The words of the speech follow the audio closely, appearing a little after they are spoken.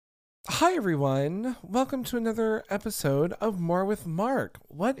Hi everyone. Welcome to another episode of More with Mark.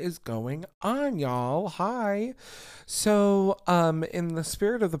 What is going on, y'all? Hi. In the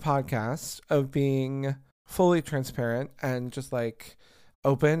spirit of the podcast of being fully transparent and just like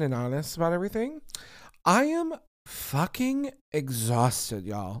open and honest about everything, I am fucking exhausted,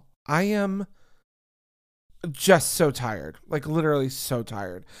 y'all. I am just so tired. Like literally so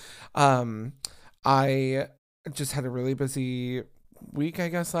tired. Um I just had a really busy week, I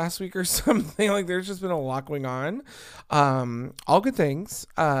guess last week or something. Like there's just been a lot going on. All good things.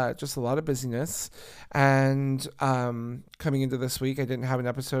 Just a lot of busyness. And coming into this week I didn't have an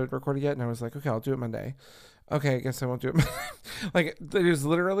episode recorded yet and I was like, okay, I'll do it Monday. Okay, I guess I won't do it. Like it was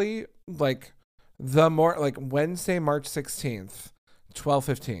literally like Wednesday, March 16th,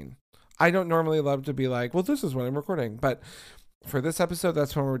 12:15. I don't normally love to be like, well, this is when I'm recording, but for this episode,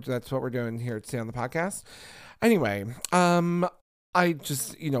 that's what we're doing here today on the podcast. Anyway, I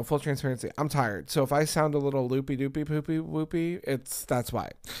just, full transparency, I'm tired. So if I sound a little loopy doopy poopy whoopy, that's why.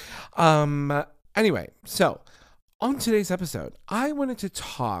 Anyway, so on today's episode, I wanted to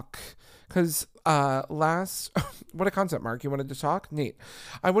talk because what a concept, Mark. You wanted to talk? Neat.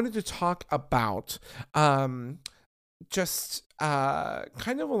 I wanted to talk about just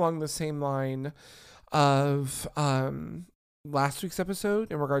kind of along the same line of last week's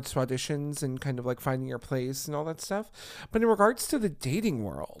episode in regards to auditions and kind of like finding your place and all that stuff, but in regards to the dating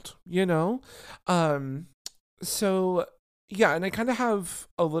world, so yeah, and I kind of have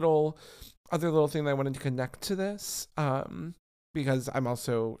a other little thing that I wanted to connect to this, because I'm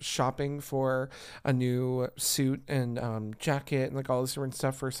also shopping for a new suit and jacket and like all this different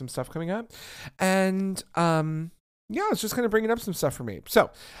stuff for some stuff coming up, and yeah, it's just kind of bringing up some stuff for me. So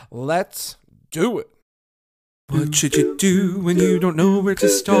let's do it. What should you do when you don't know where to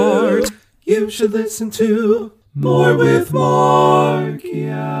start? You should listen to More with Mark.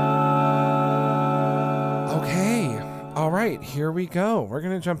 Yeah. Okay. All right. Here we go. We're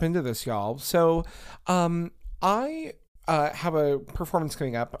going to jump into this, y'all. So, I have a performance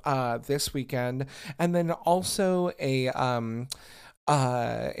coming up this weekend, and then also a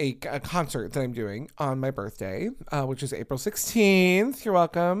concert that I'm doing on my birthday, which is April 16th. You're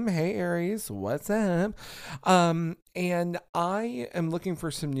welcome. Hey, Aries, what's up? And I am looking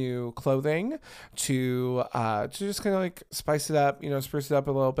for some new clothing to just kind of like spice it up, spruce it up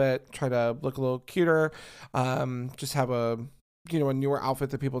a little bit, try to look a little cuter, just have a newer outfit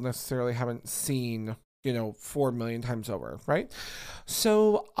that people necessarily haven't seen 4 million times over, right?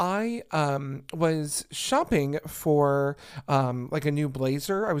 So I was shopping for like a new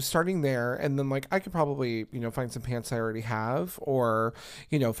blazer. I was starting there, and then like I could probably find some pants I already have, or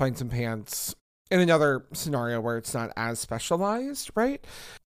find some pants in another scenario where it's not as specialized, right?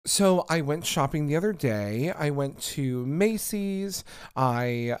 So I went shopping the other day. I went to Macy's.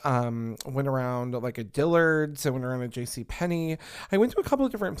 I went around like a Dillard's. I went around a J.C. Penney. I went to a couple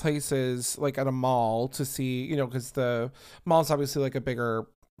of different places, like at a mall, to see, because the mall is obviously like a bigger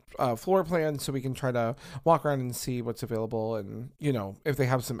floor plan, so we can try to walk around and see what's available, and if they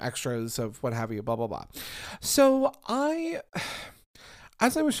have some extras of what have you, blah blah blah. So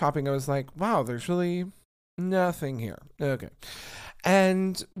as I was shopping, I was like, wow, there's really nothing here. Okay.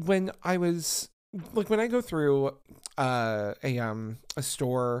 And when I go through a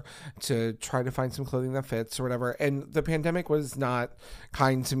store to try to find some clothing that fits or whatever, and the pandemic was not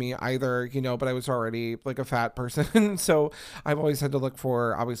kind to me either, but I was already like a fat person, so I've always had to look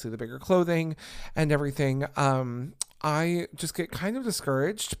for obviously the bigger clothing and everything. I just get kind of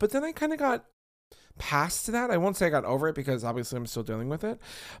discouraged, but then I kind of got past that. I won't say I got over it because obviously I'm still dealing with it,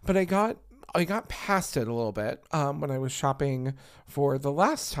 but I got past it a little bit when I was shopping for the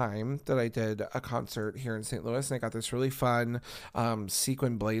last time that I did a concert here in St. Louis, and I got this really fun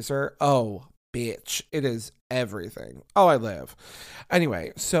sequin blazer. Oh, bitch, it is everything. Oh, I live.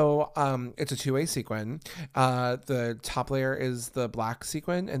 Anyway, so it's a two-way sequin. The top layer is the black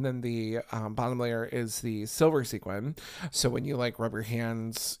sequin, and then the bottom layer is the silver sequin. So when you like rub your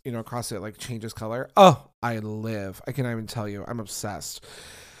hands, across it, like changes color. Oh, I live. I cannot even tell you. I'm obsessed.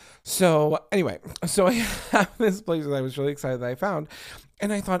 So anyway, I have this blazer that I was really excited that I found,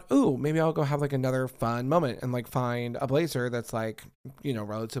 and I thought, ooh, maybe I'll go have like another fun moment and like find a blazer that's like,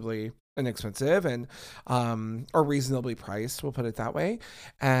 relatively inexpensive and or reasonably priced, we'll put it that way,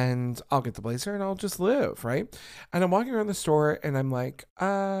 and I'll get the blazer and I'll just live, right? And I'm walking around the store and I'm like,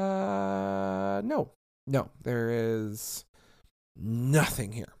 no, there is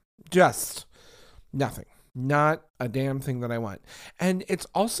nothing here. Just nothing. Not a damn thing that I want. And it's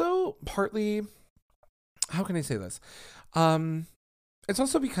also partly, how can I say this? It's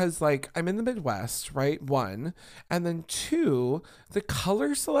also because like I'm in the Midwest, right? One, and then two, the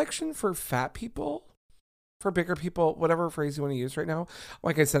color selection for fat people, for bigger people, whatever phrase you want to use right now.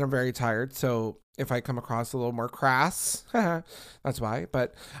 Like I said, I'm very tired, so if I come across a little more crass, that's why.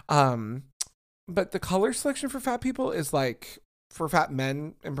 Um, but the color selection for fat people is like for fat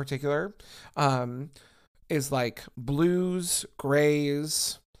men in particular, um, is like blues,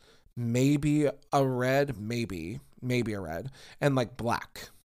 grays, maybe a red, maybe a red, and like black.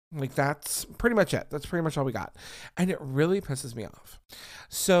 Like that's pretty much it. That's pretty much all we got. And it really pisses me off.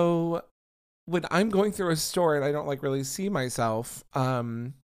 So when I'm going through a store and I don't like really see myself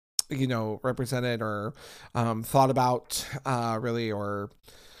represented or thought about really, or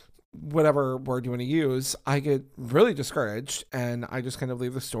whatever word you want to use, I get really discouraged and I just kind of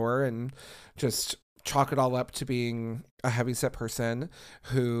leave the store and just chalk it all up to being a heavyset person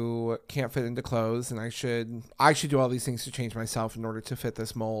who can't fit into clothes, and I should do all these things to change myself in order to fit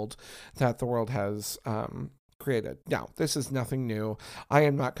this mold that the world has created. Now, this is nothing new. I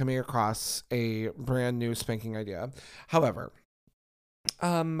am not coming across a brand new spanking idea. However,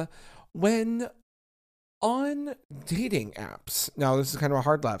 when on dating apps, now this is kind of a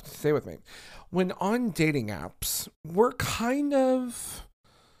hard left, stay with me. When on dating apps, we're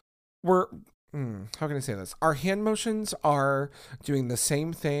how can I say this? Our hand motions are doing the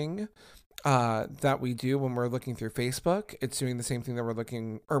same thing that we do when we're looking through Facebook. It's doing the same thing that we're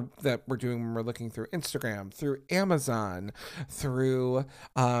doing when we're looking through Instagram, through Amazon, through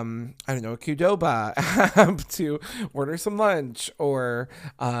I don't know, a Qdoba app to order some lunch, or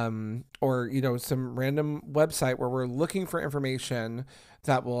some random website where we're looking for information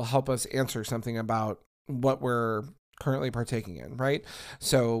that will help us answer something about what we're currently partaking in, right?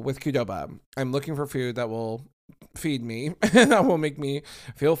 So with Qdoba, I'm looking for food that will feed me and that will make me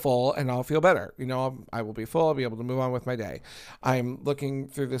feel full, and I'll feel better. I will be full. I'll be able to move on with my day. I'm looking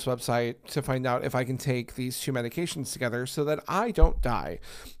through this website to find out if I can take these two medications together so that I don't die.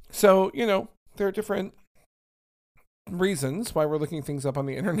 So, there are different reasons why we're looking things up on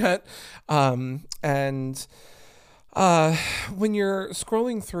the internet. And when you're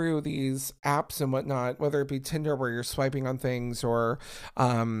scrolling through these apps and whatnot, whether it be Tinder where you're swiping on things, or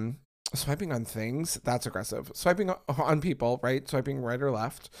swiping on things, that's aggressive. Swiping on people, right? Swiping right or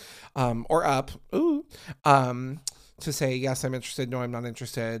left, or up. Ooh. To say, yes, I'm interested. No, I'm not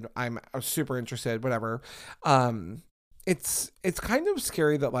interested. I'm super interested, whatever. It's kind of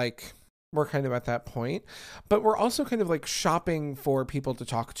scary that like we're kind of at that point, but we're also kind of like shopping for people to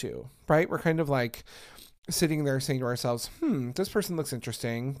talk to, right? We're kind of like sitting there saying to ourselves, this person looks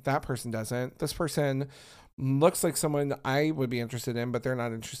interesting. That person doesn't. This person looks like someone I would be interested in, but they're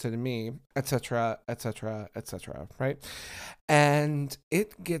not interested in me, etc., etc., etc., right? And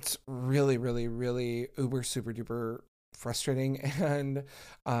it gets really, really, really uber, super duper frustrating and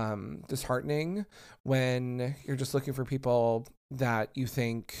disheartening when you're just looking for people that you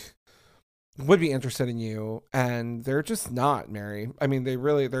think would be interested in you, and they're just not, Mary. I mean,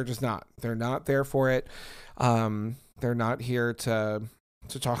 they're just not. They're not there for it. They're not here to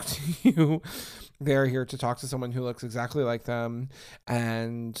talk to you. They're here to talk to someone who looks exactly like them,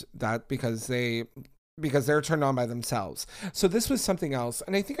 and that because they're turned on by themselves. So this was something else,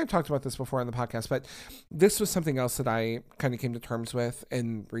 and I think I talked about this before on the podcast, but this was something else that I kind of came to terms with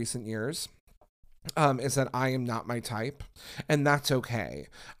in recent years. Is that I am not my type, and that's okay.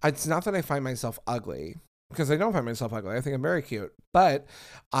 It's not that I find myself ugly, because I don't find myself ugly. I think I'm very cute, but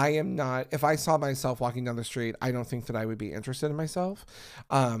I am not. If I saw myself walking down the street, I don't think that I would be interested in myself.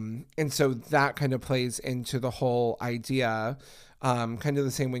 And so that kind of plays into the whole idea. Kind of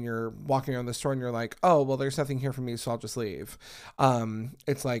the same when you're walking around the store and you're like, oh, well, there's nothing here for me, so I'll just leave.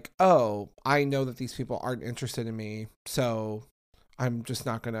 It's like, oh, I know that these people aren't interested in me, so I'm just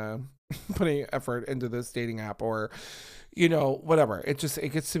not gonna put any effort into this dating app, or whatever. It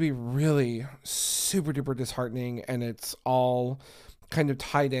gets to be really super duper disheartening, and it's all kind of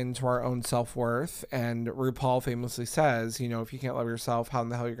tied into our own self-worth. And RuPaul famously says, if you can't love yourself, how in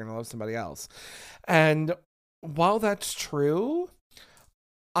the hell you're gonna love somebody else? And while that's true,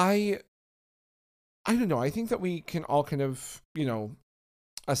 I don't know, I think that we can all kind of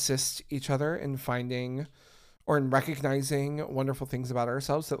assist each other in finding or in recognizing wonderful things about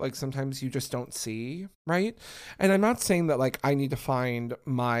ourselves that like sometimes you just don't see, right? And I'm not saying that like I need to find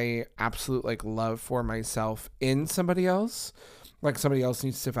my absolute like love for myself in somebody else. Like somebody else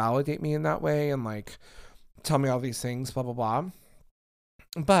needs to validate me in that way and like tell me all these things, blah, blah, blah.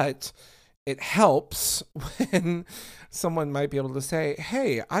 But it helps when someone might be able to say,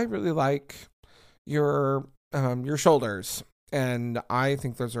 hey, I really like your shoulders. And I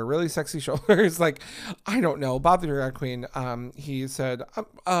think those are really sexy shoulders. Like, I don't know. Bob the drag queen, he said,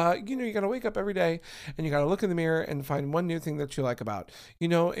 you gotta wake up every day and you gotta look in the mirror and find one new thing that you like about,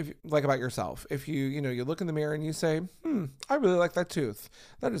 if you like about yourself. If you look in the mirror and you say, I really like that tooth.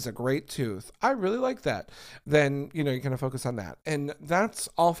 That is a great tooth. I really like that. Then, you kind of focus on that. And that's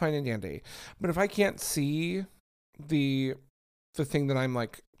all fine and dandy. But if I can't see the thing that I'm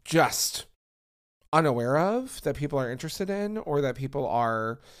like just unaware of, that people are interested in, or that people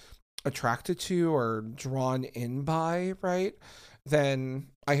are attracted to or drawn in by, right? Then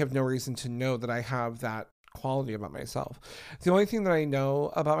I have no reason to know that I have that quality about myself. The only thing that I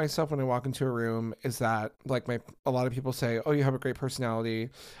know about myself when I walk into a room is that, like, a lot of people say, "Oh, you have a great personality."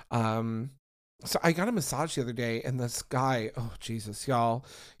 So I got a massage the other day, and this guy, oh Jesus, y'all,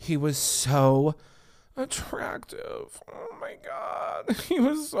 he was so attractive. Oh my god, he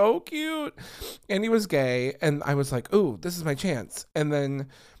was so cute, and he was gay, and I was like, "Ooh, this is my chance." And then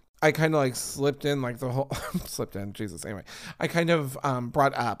I kind of like slipped in like the whole slipped in, Jesus. Anyway, I kind of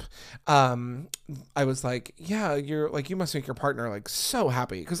brought up, I was like, yeah, you're like, you must make your partner like so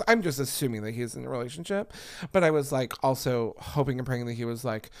happy, because I'm just assuming that he's in a relationship. But I was like also hoping and praying that he was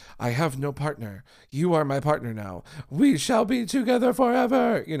like, I have no partner. You are my partner now. We shall be together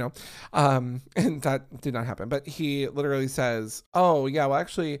forever, and that did not happen. But he literally says, oh yeah, well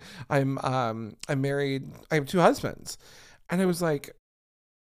actually I'm married. I have two husbands. And I was like,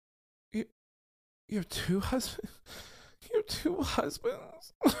 you have two husbands? You have two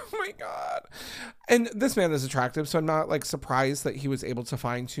husbands? Oh my god. And this man is attractive, so I'm not like surprised that he was able to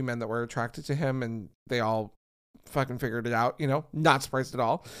find two men that were attracted to him and they all fucking figured it out, Not surprised at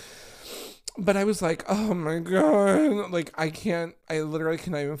all. But I was like, oh my god. Like I literally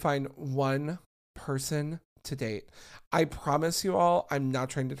cannot even find one person to date. I promise you all, I'm not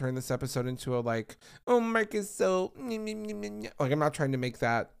trying to turn this episode into a like, oh, Mark is so like, I'm not trying to make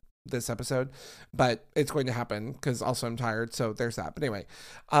that this episode, but it's going to happen because also I'm tired, so there's that. But anyway,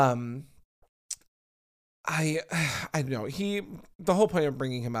 I don't know, the whole point of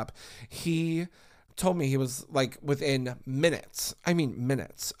bringing him up, he told me he was like within minutes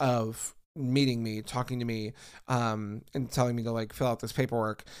of meeting me, talking to me, and telling me to like fill out this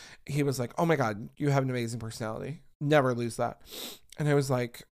paperwork, he was like, oh my god, you have an amazing personality, never lose that. And I was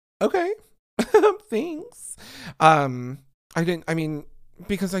like, okay. Thanks.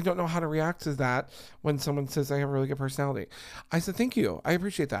 Because I don't know how to react to that when someone says I have a really good personality. I said, thank you. I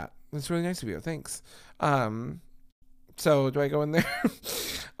appreciate that. That's really nice of you. Thanks. So do I go in there?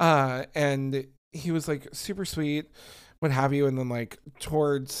 And he was like super sweet, what have you. And then like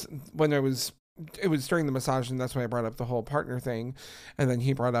towards when it was during the massage, and that's when I brought up the whole partner thing. And then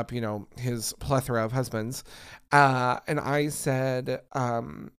he brought up, his plethora of husbands. And I said,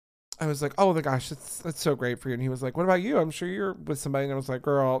 I was like, oh my gosh, that's so great for you. And he was like, what about you? I'm sure you're with somebody. And I was like,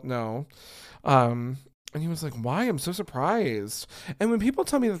 girl, no. And he was like, why? I'm so surprised. And when people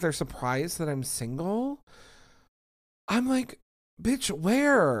tell me that they're surprised that I'm single, I'm like, bitch,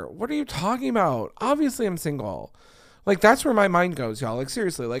 where? What are you talking about? Obviously I'm single. Like, that's where my mind goes, y'all. Like,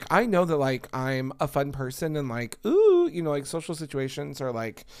 seriously, like, I know that, like, I'm a fun person and, like, ooh, like, social situations are,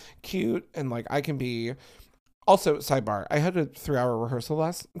 like, cute and, like, I can be. Also, sidebar, I had a 3-hour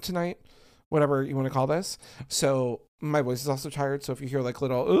rehearsal tonight, whatever you want to call this. So my voice is also tired. So if you hear like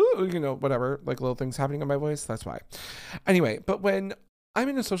little, ooh, whatever, like little things happening in my voice, that's why. Anyway, but when I'm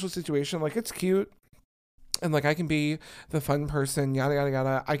in a social situation, like it's cute and like I can be the fun person, yada, yada,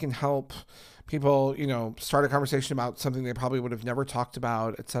 yada. I can help people, start a conversation about something they probably would have never talked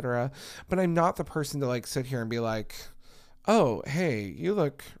about, etc. But I'm not the person to like sit here and be like, oh, hey, you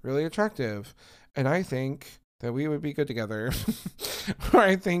look really attractive. And I think that we would be good together, or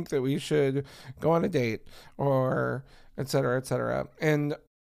I think that we should go on a date, or et cetera, et cetera. And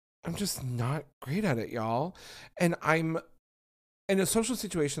I'm just not great at it, y'all. And I'm in a social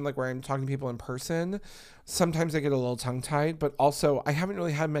situation like where I'm talking to people in person. Sometimes I get a little tongue tied, but also I haven't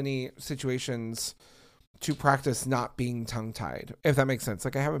really had many situations to practice not being tongue tied, if that makes sense.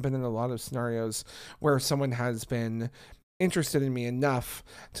 Like I haven't been in a lot of scenarios where someone has been interested in me enough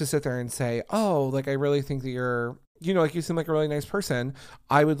to sit there and say, oh, like I really think that you're, like you seem like a really nice person.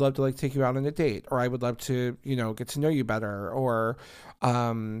 I would love to like take you out on a date, or I would love to, get to know you better, or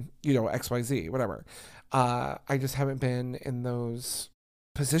XYZ, whatever. I just haven't been in those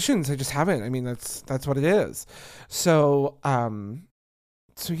positions. I just haven't. I mean, that's what it is. So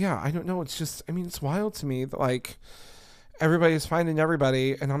yeah, I don't know. It's just, I mean, it's wild to me that like everybody's finding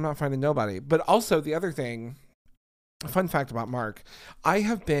everybody and I'm not finding nobody. But also the other thing, a fun fact about Mark, I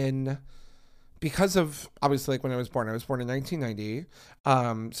have been because of obviously like when I was born in 1990.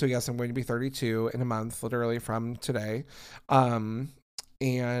 So yes, I'm going to be 32 in a month, literally from today. Um,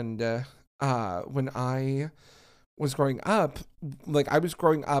 and when I was growing up, like I was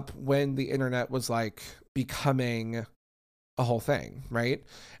growing up when the internet was like becoming a whole thing, right?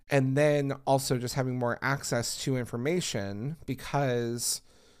 And then also just having more access to information because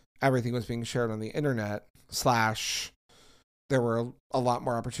everything was being shared on the internet, slash there were a lot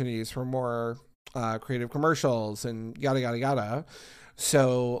more opportunities for more creative commercials and yada yada yada.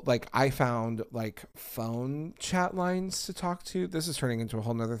 So like I found like phone chat lines to talk to. This is turning into a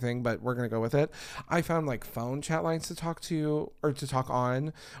whole nother thing, but we're gonna go with it. I found like phone chat lines to talk to or to talk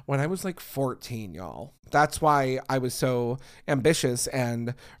on when I was like 14, y'all. That's why I was so ambitious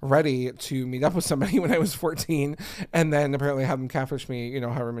and ready to meet up with somebody when I was 14, and then apparently have them catfish me,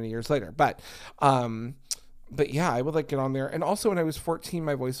 however many years later. But yeah, I would like get on there. And also when I was 14,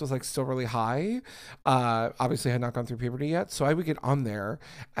 my voice was like still really high. Obviously I had not gone through puberty yet. So I would get on there.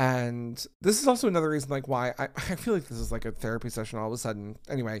 And this is also another reason like why I feel like this is like a therapy session all of a sudden.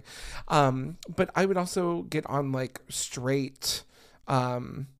 Anyway. But I would also get on like straight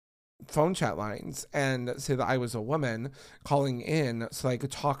phone chat lines and say that I was a woman calling in so I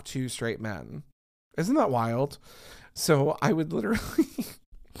could talk to straight men. Isn't that wild? So I would literally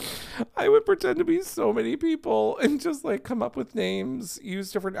I would pretend to be so many people and just like come up with names,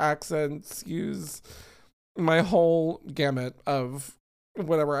 use different accents, use my whole gamut of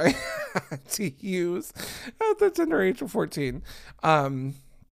whatever I had to use at the tender age of 14. Um,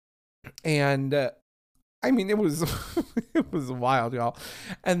 and I mean, it was it was wild, y'all.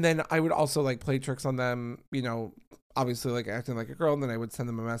 And then I would also like play tricks on them, obviously like acting like a girl. And then I would send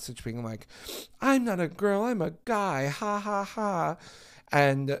them a message being like, "I'm not a girl, I'm a guy, ha ha ha."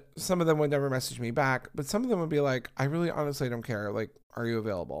 And some of them would never message me back, but some of them would be like, "I really honestly don't care. Like, are you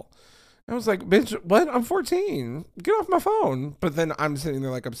available?" And I was like, "Bitch, what? I'm 14. Get off my phone." But then I'm sitting there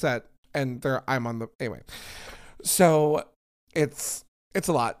like upset, and I'm on the anyway. So it's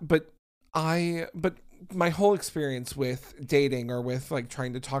a lot, but my whole experience with dating or with like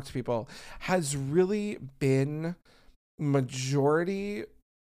trying to talk to people has really been majority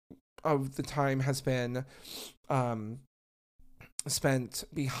of the time has been spent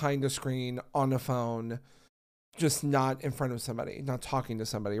behind a screen on a phone, just not in front of somebody, not talking to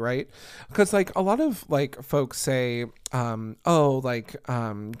somebody, right? Because like a lot of like folks say, Gen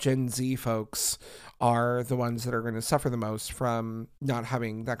Z folks are the ones that are going to suffer the most from not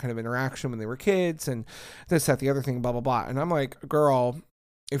having that kind of interaction when they were kids and this, that, the other thing, blah, blah, blah. And I'm like, girl,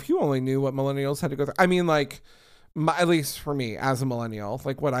 if you only knew what millennials had to go through, I mean, like, at least for me as a millennial,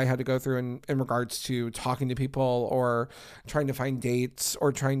 like what I had to go through in regards to talking to people or trying to find dates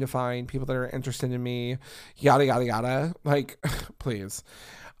or trying to find people that are interested in me, yada, yada, yada. Like, please.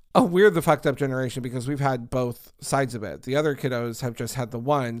 Oh, we're the fucked up generation because we've had both sides of it. The other kiddos have just had the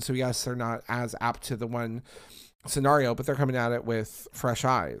one. So, yes, they're not as apt to the one scenario, but they're coming at it with fresh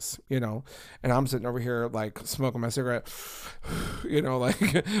eyes, and I'm sitting over here like smoking my cigarette,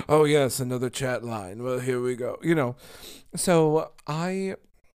 like, oh yes, another chat line, well, here we go, so I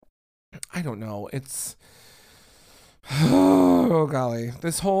don't know, it's oh golly,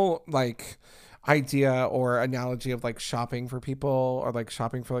 this whole like idea or analogy of like shopping for people or like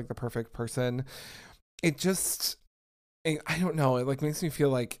shopping for like the perfect person, it just, I don't know. It like makes me feel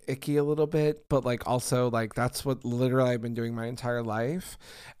like icky a little bit, but like also like that's what literally I've been doing my entire life,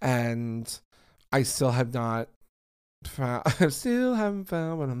 and I still have not found. I still haven't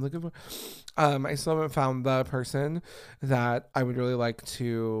found what I'm looking for. I still haven't found the person that I would really like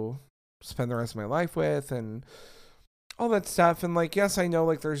to spend the rest of my life with, and all that stuff. And like, yes, I know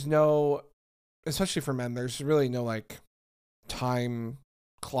like there's no, especially for men, there's really no like time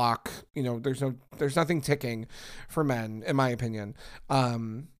clock, there's nothing ticking for men in my opinion,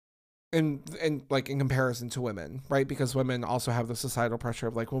 and like in comparison to women, right? Because women also have the societal pressure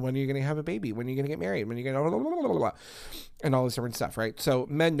of like, well, when are you going to have a baby, when are you going to get married, when are you going to and all this different stuff, right? So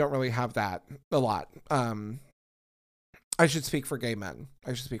men don't really have that a lot. I should speak for gay men.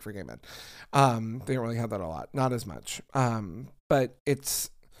 They don't really have that a lot, not as much. But it's,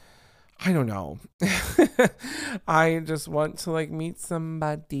 I don't know. I just want to like meet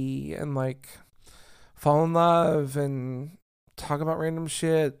somebody and like fall in love and talk about random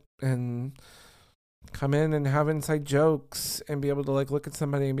shit and come in and have inside jokes and be able to like look at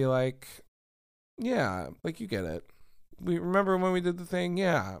somebody and be like, yeah, like you get it. We remember when we did the thing.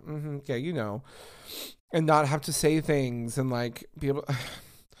 Yeah. Mm-hmm, yeah. And not have to say things and like be able,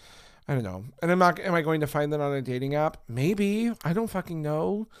 I don't know. And am I going to find that on a dating app? Maybe. I don't fucking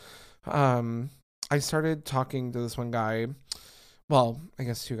know. I started talking to this one guy well, I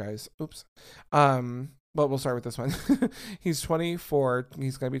guess two guys. Oops. But we'll start with this one. He's 24.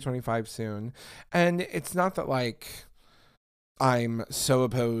 He's gonna be 25 soon, and it's not that like I'm so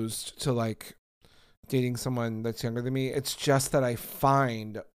opposed to like dating someone that's younger than me. It's just that I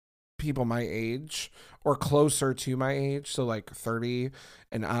find people my age or closer to my age, so like 30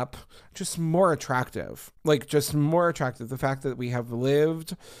 and up, just more attractive. Like just more attractive. The fact that we have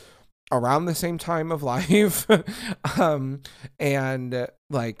lived around the same time of life um and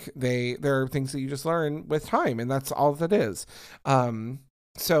like there are things that you just learn with time, and that's all that is.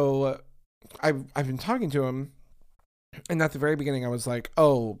 So I've been talking to him, and at the very beginning I was like,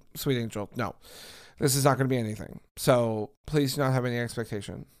 oh sweet angel, no, this is not going to be anything, so please do not have any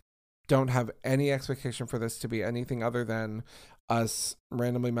expectation. Don't have any expectation for this to be anything other than us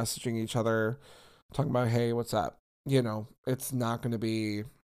randomly messaging each other, talking about, hey, what's up? It's not gonna be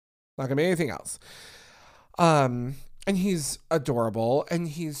anything else. And he's adorable, and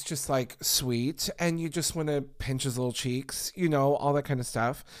he's just like sweet, and you just want to pinch his little cheeks, all that kind of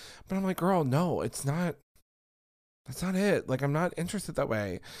stuff. But I'm like, girl, no, it's not. That's not it. Like, I'm not interested that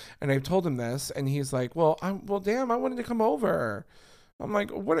way. And I've told him this, and he's like, well, damn, I wanted to come over. I'm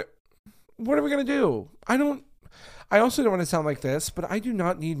like, what are we gonna do? I also don't want to sound like this, but I do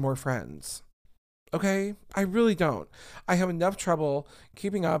not need more friends. Okay? I really don't. I have enough trouble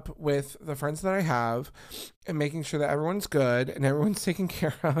keeping up with the friends that I have and making sure that everyone's good and everyone's taken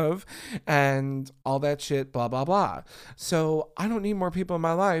care of and all that shit, blah, blah, blah. So I don't need more people in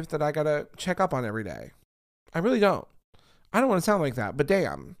my life that I gotta check up on every day. I really don't. I don't want to sound like that, but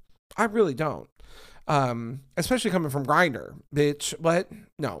damn, I really don't. Especially coming from Grindr, bitch. What?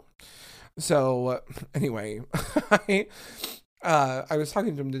 No. So anyway, I was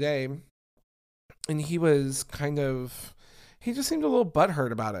talking to him today, and he just seemed a little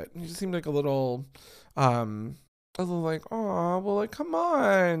butthurt about it. He just seemed like a little like, oh, well, like, come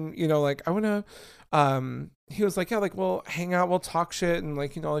on, like, I want to, he was like, yeah, like, we'll hang out, we'll talk shit, and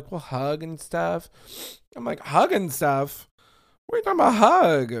like, like, we'll hug and stuff. I'm like, hug and stuff? What are you talking about,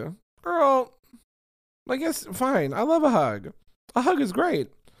 hug? Girl, like, yes, fine, I love a hug. A hug is great.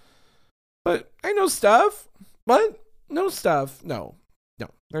 But ain't no stuff. What? No stuff. No.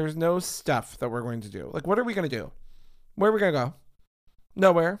 There's no stuff that we're going to do. Like, what are we going to do? Where are we going to go?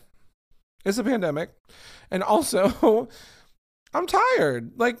 Nowhere. It's a pandemic. And also, I'm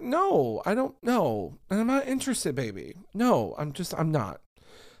tired. Like, no, I don't know. And I'm not interested, baby. No, I'm not.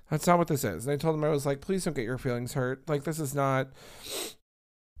 That's not what this is. And I told him, I was like, please don't get your feelings hurt. Like, this is not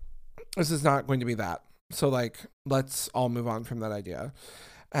going to be that. So, like, let's all move on from that idea.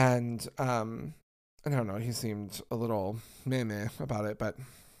 And, I don't know, he seemed a little meh about it, but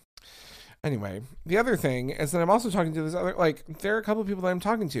anyway, the other thing is that I'm also talking to this other, like, there are a couple of people that I'm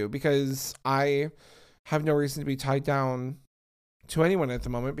talking to because I have no reason to be tied down to anyone at the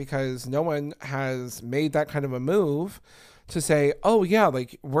moment because no one has made that kind of a move to say, oh yeah,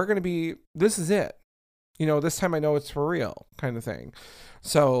 like, this is it. This time I know it's for real kind of thing.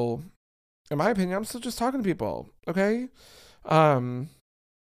 So in my opinion, I'm still just talking to people. Okay.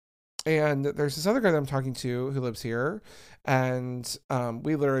 And there's this other guy that I'm talking to who lives here, and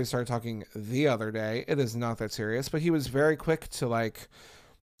we literally started talking the other day. It is not that serious, but he was very quick to like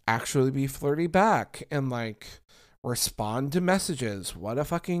actually be flirty back and like respond to messages. What a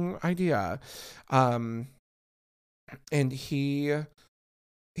fucking idea. And he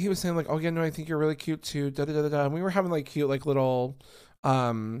was saying like, oh yeah, no, I think you're really cute too. Da da da da. And we were having like cute like little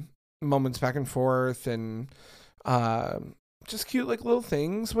moments back and forth, and just cute like little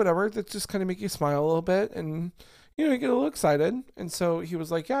things, whatever, that just kind of make you smile a little bit, and you get a little excited. And so he was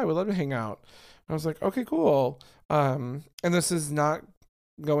like, yeah, I would love to hang out. I was like, okay, cool. And this is not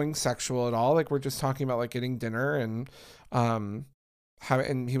going sexual at all. Like, we're just talking about like getting dinner and and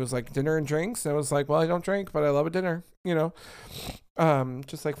he was like, dinner and drinks, and I was like, well, I don't drink, but I love a dinner,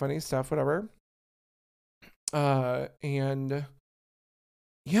 just like funny stuff, whatever. And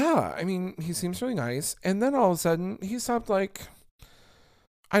yeah, I mean, he seems really nice. And then all of a sudden, he stopped, like,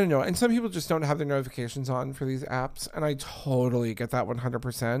 I don't know. And some people just don't have their notifications on for these apps. And I totally get that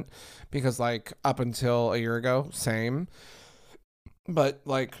 100% because, like, up until a year ago, same. But,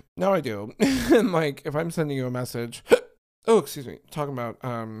 like, now I do. And, like, if I'm sending you a message, oh, excuse me, talking about,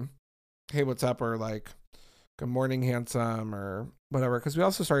 hey, what's up? Or, like, good morning, handsome, or whatever. Because we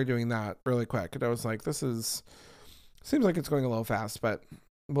also started doing that really quick. And I was like, seems like it's going a little fast, but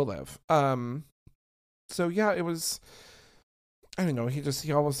we'll live. So yeah, it was, I don't know,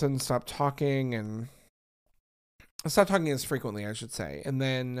 he all of a sudden stopped talking as frequently, I should say. And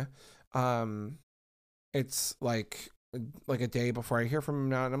then it's like a day before I hear from him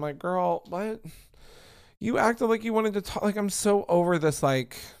now, and I'm like, girl, what? You acted like you wanted to talk. Like, I'm so over this,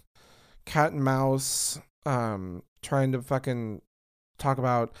 like, cat and mouse, trying to fucking talk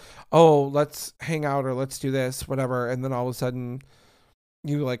about, oh, let's hang out or let's do this, whatever. And then all of a sudden,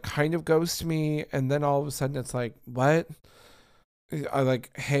 you, like, kind of ghost me. And then all of a sudden, it's like, what? I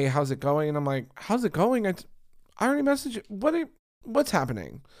like, hey, how's it going? And I'm like, how's it going? I already messaged you. What's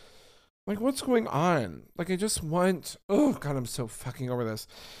happening? Like, what's going on? Like, I just want, oh, God, I'm so fucking over this.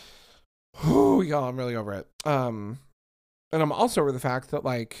 Whew, y'all, I'm really over it. And I'm also over the fact that,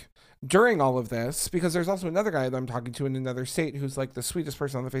 like, during all of this, because there's also another guy that I'm talking to in another state who's like the sweetest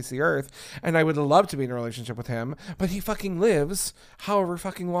person on the face of the earth, and I would love to be in a relationship with him, but he fucking lives however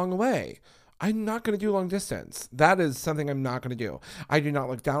fucking long away. I'm not going to do long distance. That is something I'm not going to do. I do not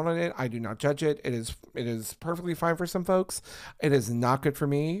look down on it. I do not judge it. It is perfectly fine for some folks. It is not good for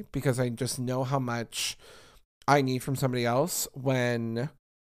me because I just know how much I need from somebody else when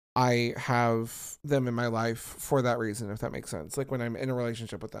I have them in my life for that reason, if that makes sense. Like when I'm in a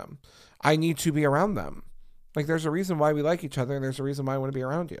relationship with them, I need to be around them. Like there's a reason why we like each other and there's a reason why I want to be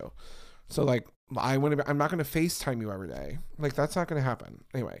around you. So like I'm not going to FaceTime you every day. Like that's not going to happen.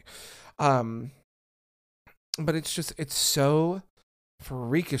 Anyway. But it's so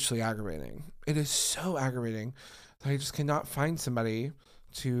freakishly aggravating. It is so aggravating that I just cannot find somebody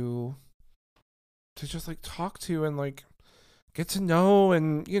to just like talk to and like get to know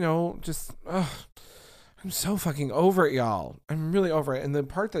and, just, I'm so fucking over it, y'all. I'm really over it. And the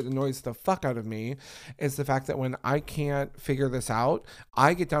part that annoys the fuck out of me is the fact that when I can't figure this out,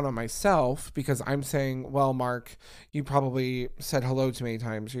 I get down on myself because I'm saying, well, Mark, you probably said hello too many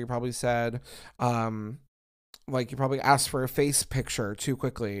times, or you probably said, like you probably asked for a face picture too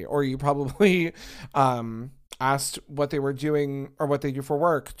quickly, or you probably, asked what they were doing or what they do for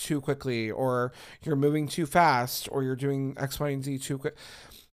work too quickly, or you're moving too fast, or you're doing X, Y, and Z too quick.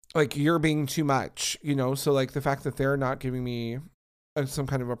 Like you're being too much, So like the fact that they're not giving me some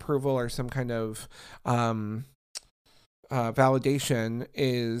kind of approval or some kind of validation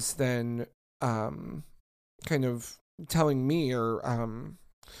is then kind of telling me or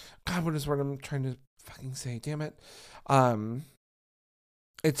God, what is what I'm trying to fucking say? Damn it.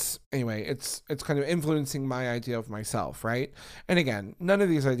 It's kind of influencing my idea of myself, right? And again, none of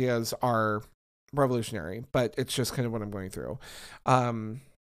these ideas are revolutionary, but it's just kind of what I'm going through.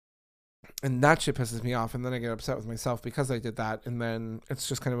 And that shit pisses me off, and then I get upset with myself because I did that, and then it's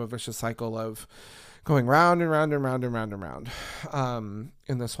just kind of a vicious cycle of going round and round and round and round and round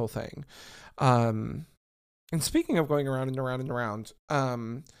in this whole thing. And speaking of going around and around and around,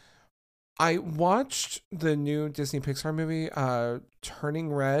 I watched the new Disney Pixar movie,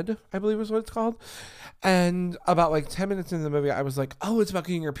 Turning Red, I believe is what it's called. And about like 10 minutes into the movie, I was like, oh, it's about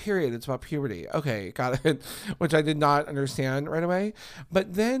getting your period. It's about puberty. Okay, got it. Which I did not understand right away.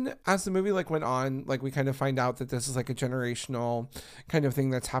 But then as the movie like went on, like we kind of find out that this is like a generational kind of thing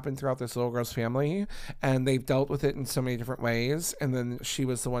that's happened throughout this little girl's family. And they've dealt with it in so many different ways. And then she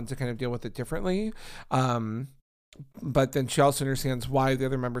was the one to kind of deal with it differently. But then she also understands why the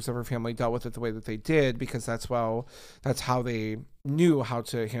other members of her family dealt with it the way that they did, because that's how they knew how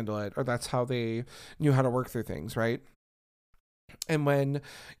to handle it, or that's how they knew how to work through things, right? And when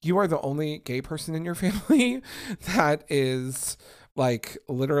you are the only gay person in your family that is like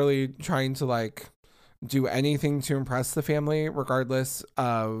literally trying to like do anything to impress the family, regardless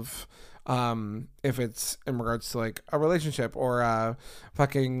of if it's in regards to like a relationship or a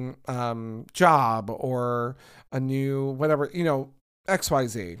fucking job or a new whatever,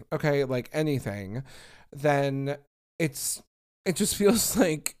 XYZ, okay, like anything, then it just feels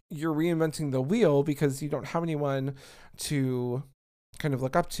like you're reinventing the wheel because you don't have anyone to kind of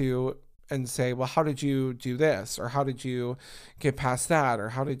look up to and say, well, how did you do this? Or how did you get past that? Or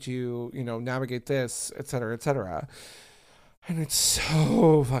how did you, navigate this, et cetera, et cetera. And it's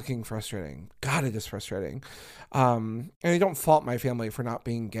so fucking frustrating. God, it is frustrating. And I don't fault my family for not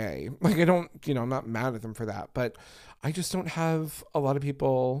being gay. Like, I don't, I'm not mad at them for that. But I just don't have a lot of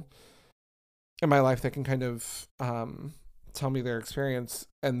people in my life that can kind of tell me their experience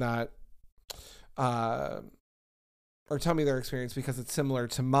and that, or tell me their experience because it's similar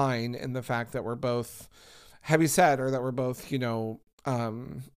to mine in the fact that we're both heavy set, or that we're both,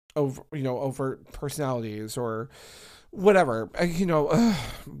 overt personalities or whatever,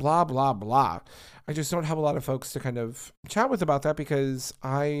 blah, blah, blah. I just don't have a lot of folks to kind of chat with about that because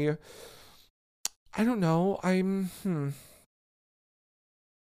I don't know. I don't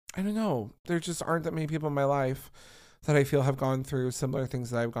know. There just aren't that many people in my life that I feel have gone through similar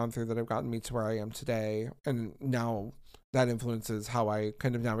things that I've gone through that have gotten me to where I am today. And now that influences how I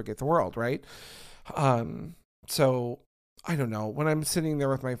kind of navigate the world, right? So I don't know, when I'm sitting there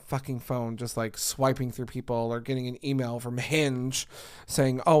with my fucking phone, just like swiping through people or getting an email from Hinge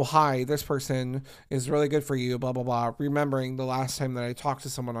saying, oh, hi, this person is really good for you, blah, blah, blah. Remembering the last time that I talked to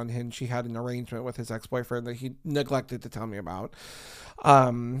someone on Hinge, he had an arrangement with his ex-boyfriend that he neglected to tell me about.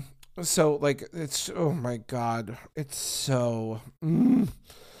 Um, so like, it's, oh my God, it's so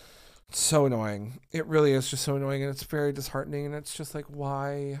annoying. It really is just so annoying, and it's very disheartening. And it's just like,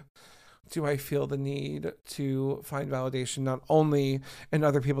 why do I feel the need to find validation not only in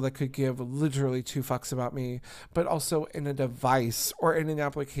other people that could give literally two fucks about me, but also in a device or in an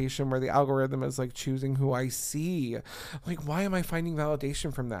application where the algorithm is like choosing who I see? Like, why am I finding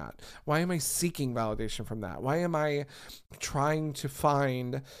validation from that? Why am I seeking validation from that? Why am I trying to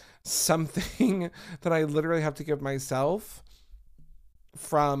find something that I literally have to give myself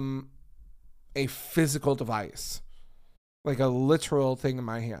from a physical device? Like a literal thing in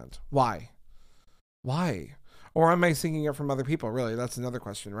my hand. Why? Why? Or am I seeking it from other people? Really, that's another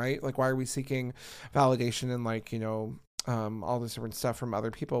question, right? Like, why are we seeking validation and like, all this different stuff from other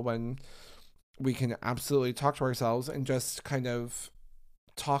people when we can absolutely talk to ourselves and just kind of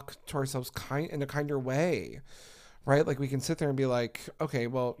talk to ourselves in a kinder way, right? Like we can sit there and be like, okay,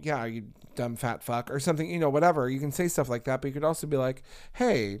 well, yeah, you dumb fat fuck or something, whatever. You can say stuff like that, but you could also be like,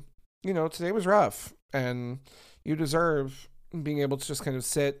 hey, today was rough and you deserve being able to just kind of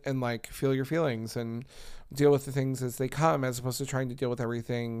sit and like feel your feelings and deal with the things as they come, as opposed to trying to deal with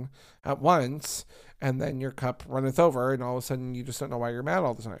everything at once. And then your cup runneth over and all of a sudden you just don't know why you're mad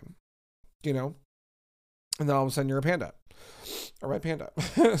all the time, and then all of a sudden you're a panda, a red panda.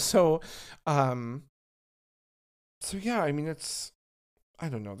 So yeah, I mean, I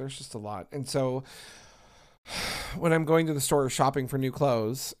don't know. There's just a lot. And so when I'm going to the store shopping for new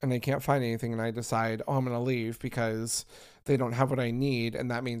clothes and I can't find anything and I decide, oh, I'm going to leave because they don't have what I need.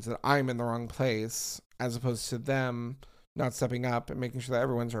 And that means that I'm in the wrong place, as opposed to them not stepping up and making sure that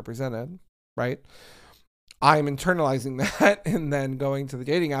everyone's represented. Right. I'm internalizing that and then going to the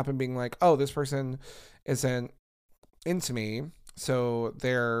dating app and being like, oh, this person isn't into me. So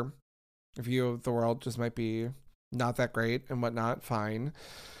their view of the world just might be not that great and whatnot. Fine.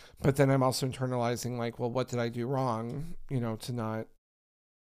 But then I'm also internalizing like, well, what did I do wrong, to not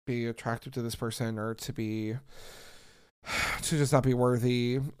be attractive to this person, or to just not be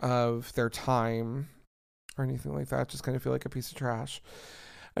worthy of their time or anything like that. Just kind of feel like a piece of trash.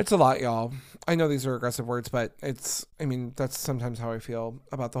 It's a lot, y'all. I know these are aggressive words, but that's sometimes how I feel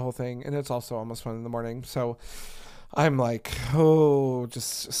about the whole thing. And it's also almost 1 a.m. So I'm like,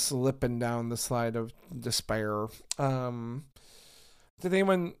 just slipping down the slide of despair. Did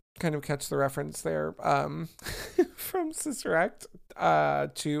anyone kind of catch the reference there from Sister Act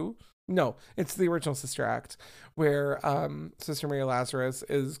 2? No, it's the original Sister Act, where Sister Maria Lazarus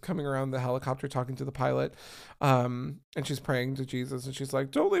is coming around the helicopter talking to the pilot, and she's praying to Jesus, and she's like,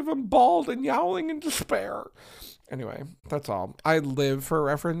 don't leave him bald and yowling in despair. Anyway, that's all. I live for a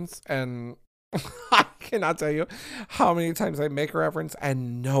reference, and I cannot tell you how many times I make a reference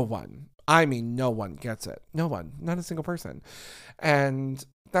and no one gets it. No one, not a single person. And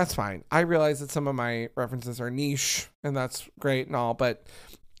that's fine. I realize that some of my references are niche and that's great and all, but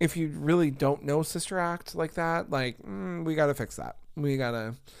if you really don't know Sister Act like that, like, we got to fix that. We got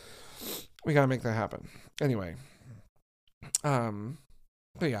to make that happen. Anyway. But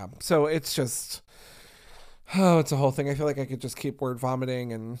yeah, so it's just, it's a whole thing. I feel like I could just keep word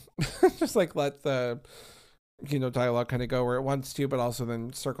vomiting and just like let the, dialogue kind of go where it wants to, but also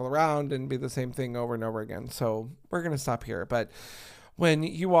then circle around and be the same thing over and over again. So we're going to stop here. But when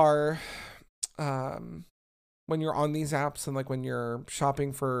you are, when you're on these apps and like when you're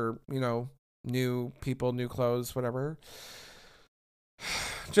shopping for, new people, new clothes, whatever,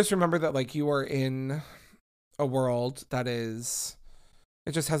 just remember that like you are in a world that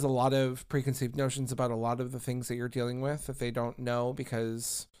it just has a lot of preconceived notions about a lot of the things that you're dealing with that they don't know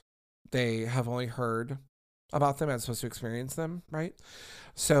because they have only heard about them as opposed to experience them, right?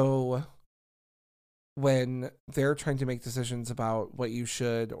 So when they're trying to make decisions about what you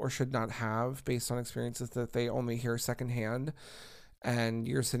should or should not have based on experiences that they only hear secondhand, and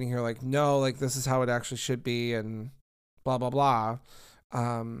you're sitting here like, no, like this is how it actually should be and blah, blah, blah.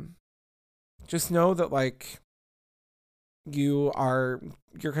 Just know that like you're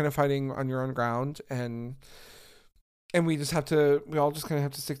kind of fighting on your own ground, and we all just kind of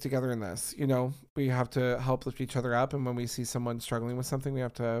have to stick together in this. We have to help lift each other up. And when we see someone struggling with something, we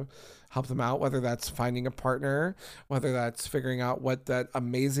have to help them out, whether that's finding a partner, whether that's figuring out what that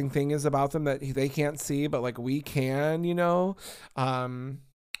amazing thing is about them that they can't see, but like we can,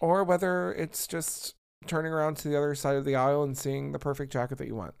 or whether it's just turning around to the other side of the aisle and seeing the perfect jacket that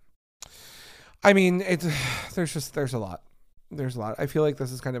you want. I mean, there's a lot. there's a lot. I feel like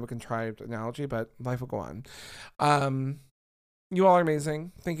this is kind of a contrived analogy, but life will go on. You all are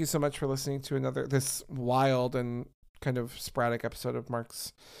amazing. Thank you so much for listening to this wild and kind of sporadic episode of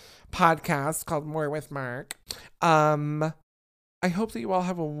Mark's podcast called More with Mark. I hope that you all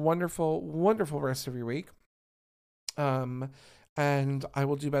have a wonderful, wonderful rest of your week. And I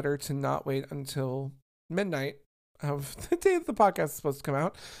will do better to not wait until midnight of the day that the podcast is supposed to come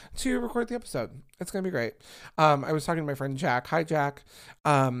out to record the episode. It's going to be great. I was talking to my friend Jack. Hi, Jack.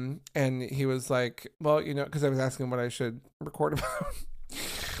 And he was like, well, because I was asking what I should record about.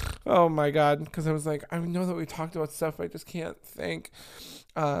 Oh my God. Because I was like, I know that we talked about stuff, but I just can't think.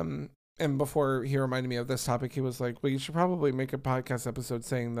 And before he reminded me of this topic, he was like, well, you should probably make a podcast episode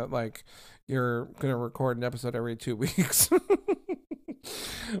saying that, like, you're going to record an episode every 2 weeks,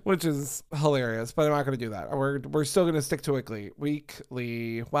 which is hilarious, but I'm not going to do that. We're still going to stick to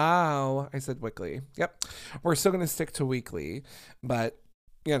weekly. Wow. I said weekly. Yep. We're still going to stick to weekly, but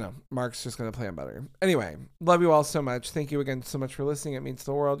Mark's just going to plan better. Anyway, love you all so much. Thank you again so much for listening. It means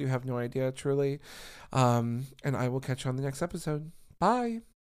the world. You have no idea, truly. And I will catch you on the next episode. Bye.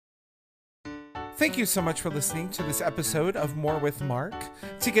 Thank you so much for listening to this episode of More with Mark.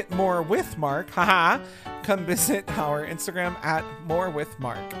 To get more with Mark, come visit our Instagram at More with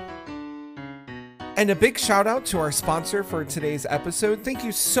Mark. And a big shout out to our sponsor for today's episode. Thank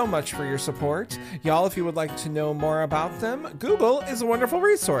you so much for your support. Y'all, if you would like to know more about them, Google is a wonderful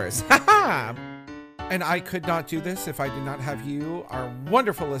resource. And I could not do this if I did not have you, our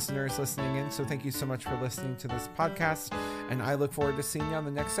wonderful listeners, listening in. So thank you so much for listening to this podcast. And I look forward to seeing you on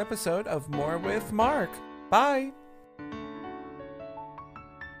the next episode of More with Mark. Bye.